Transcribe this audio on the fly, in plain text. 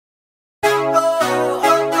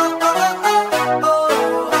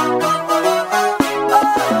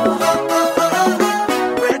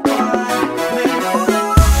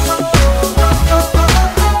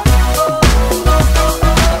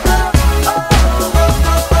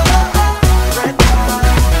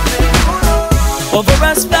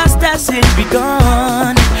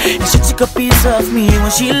pieces of me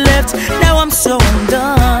when she left. Now I'm so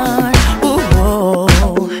undone. Ooh,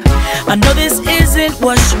 I know this isn't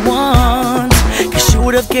what she wants, 'cause she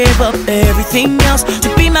would've gave up everything else to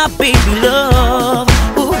be my baby love.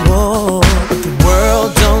 Ooh, but the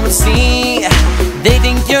world don't see. They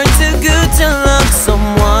think you're too good to love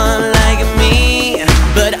someone like me,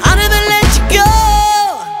 but I'll never let you go.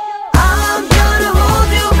 I'm gonna hold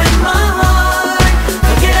you in my heart.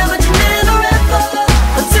 Forget about you never ever,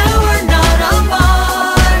 until we're not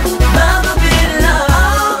apart. Mama, be love.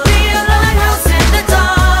 I'll be a lighthouse in the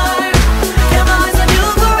dark. Keep my eyes on you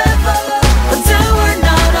forever, until we're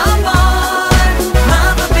not apart.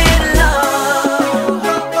 Mama, be love.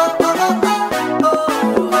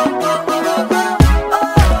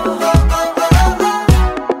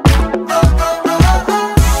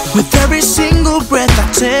 with every single breath I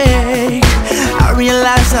take, I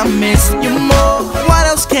realize I'm missing you more. What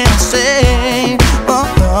else can I say?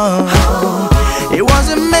 It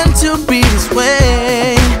wasn't meant to be this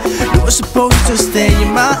way. You were supposed to stay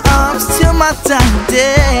in my arms till my dying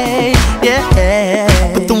day. Yeah,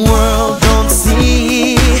 But the world don't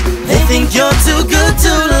see. They think you're too good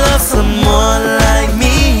to